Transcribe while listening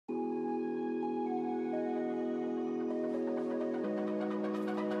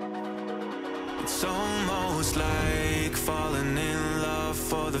It's almost like falling in love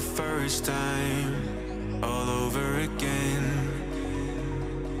for the first time, all over again.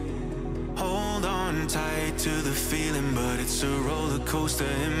 Hold on tight to the feeling, but it's a roller coaster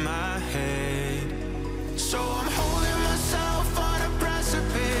in my head. So I'm holding myself on a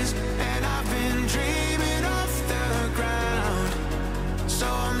precipice, and I've been dreaming off the ground. So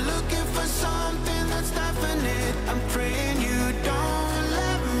I'm looking for something that's definite. I'm praying you don't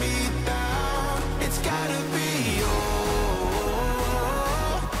let me down. It's gotta be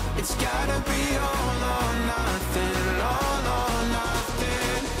all, it's gotta be all or nothing, all or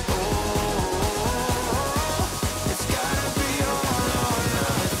nothing. Oh, it's gotta be all or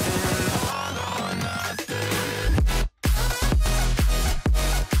nothing, all or nothing.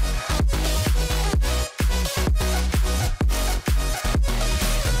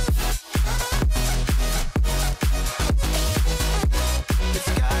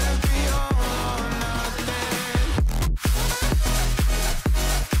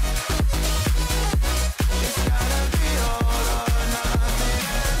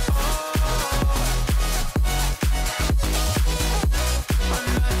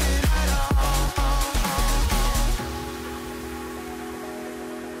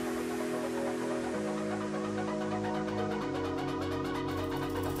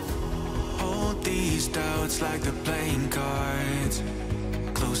 These doubts like the playing cards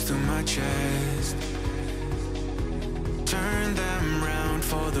close to my chest. Turn them round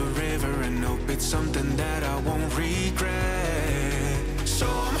for the river and hope it's something that I won't regret. So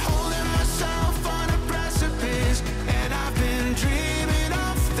I'm holding myself on a precipice, and I've been dreaming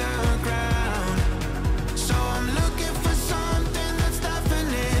off the ground. So I'm looking for something that's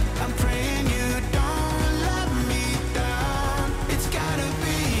definite. I'm praying you don't let me down. It's gotta be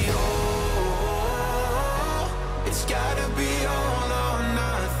it's gotta be all or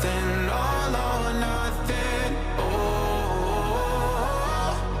nothing, all or nothing. Oh,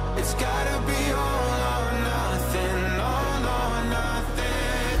 it's gotta be all or nothing, all or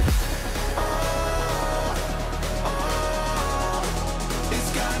nothing. Oh, oh,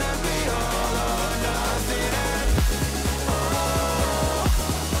 it's gotta be all or nothing. Oh,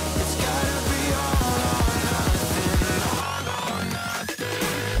 it's gotta be all or nothing, all or nothing.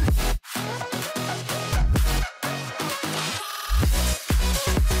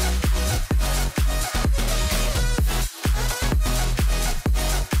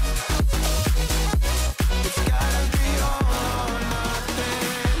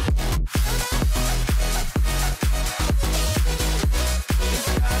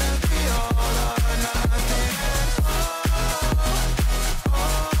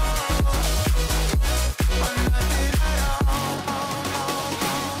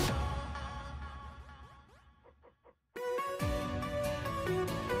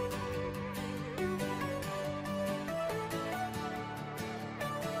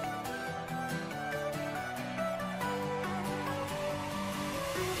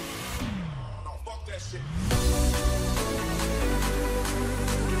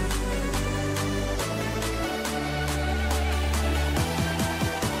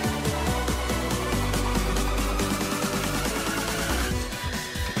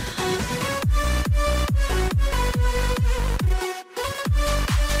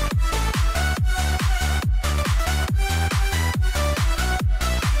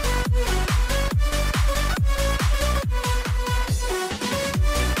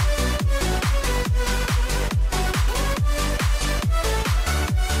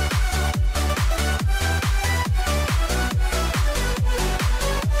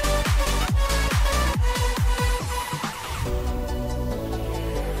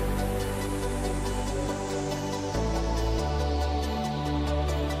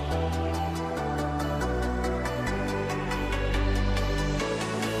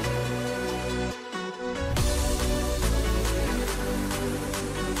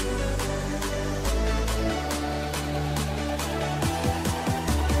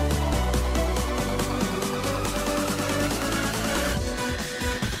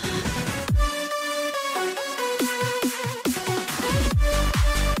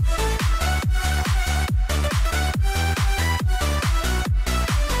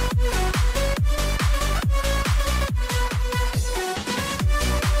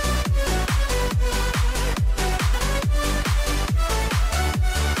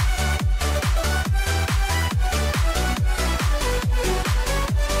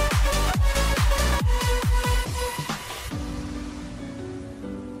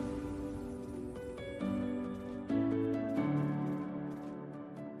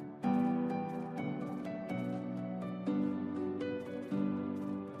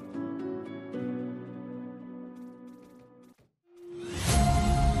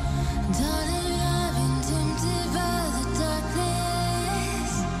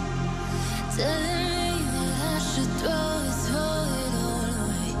 telling me that I should throw it all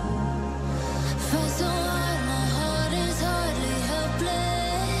away. Fight so hard, my heart is hardly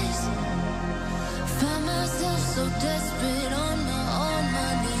helpless. Find myself so desperate on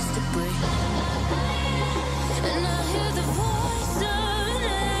my knees to break. And I hear the voice of an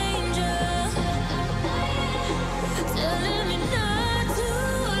angel telling me not to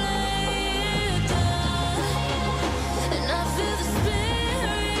lay it down. And I feel the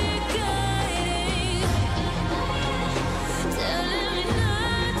spirit guiding, telling me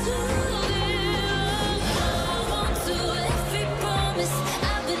not to give up. I want to every promise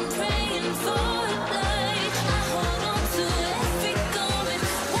I've been praying for it. Like I hold on to every garment,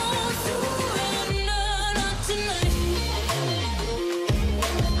 won't surrender, not tonight.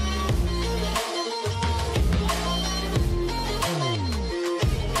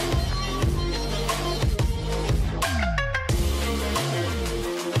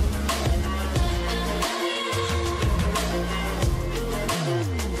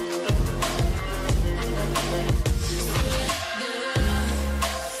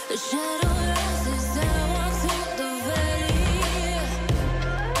 The shadow rises, I walk through the valley,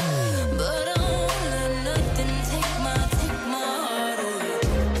 but I won't let nothing take my heart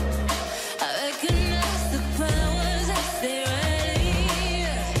away. I recognize the powers as they rally.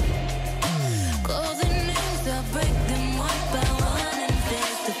 Call the names, I break them one by one and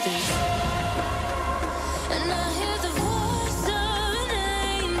face to face. And I hear the voice of an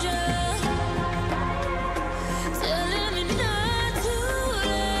angel telling me not to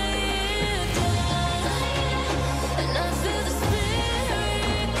lay it down. And I feel the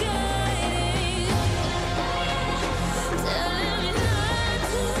spirit guiding, telling me not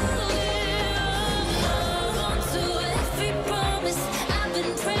to give up. Hold on to every promise I've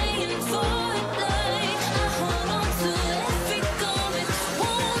been praying for it. Like I hold on to every garment,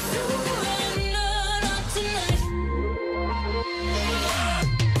 won't surrender, not tonight.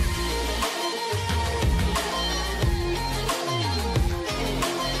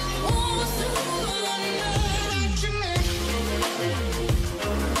 Won't surrender, not tonight.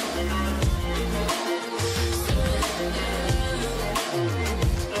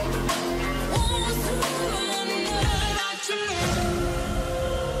 Won't surrender, not tonight.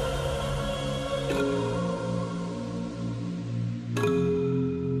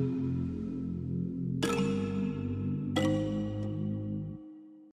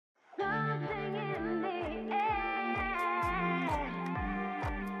 Something in the air.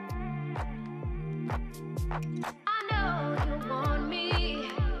 I know you want me.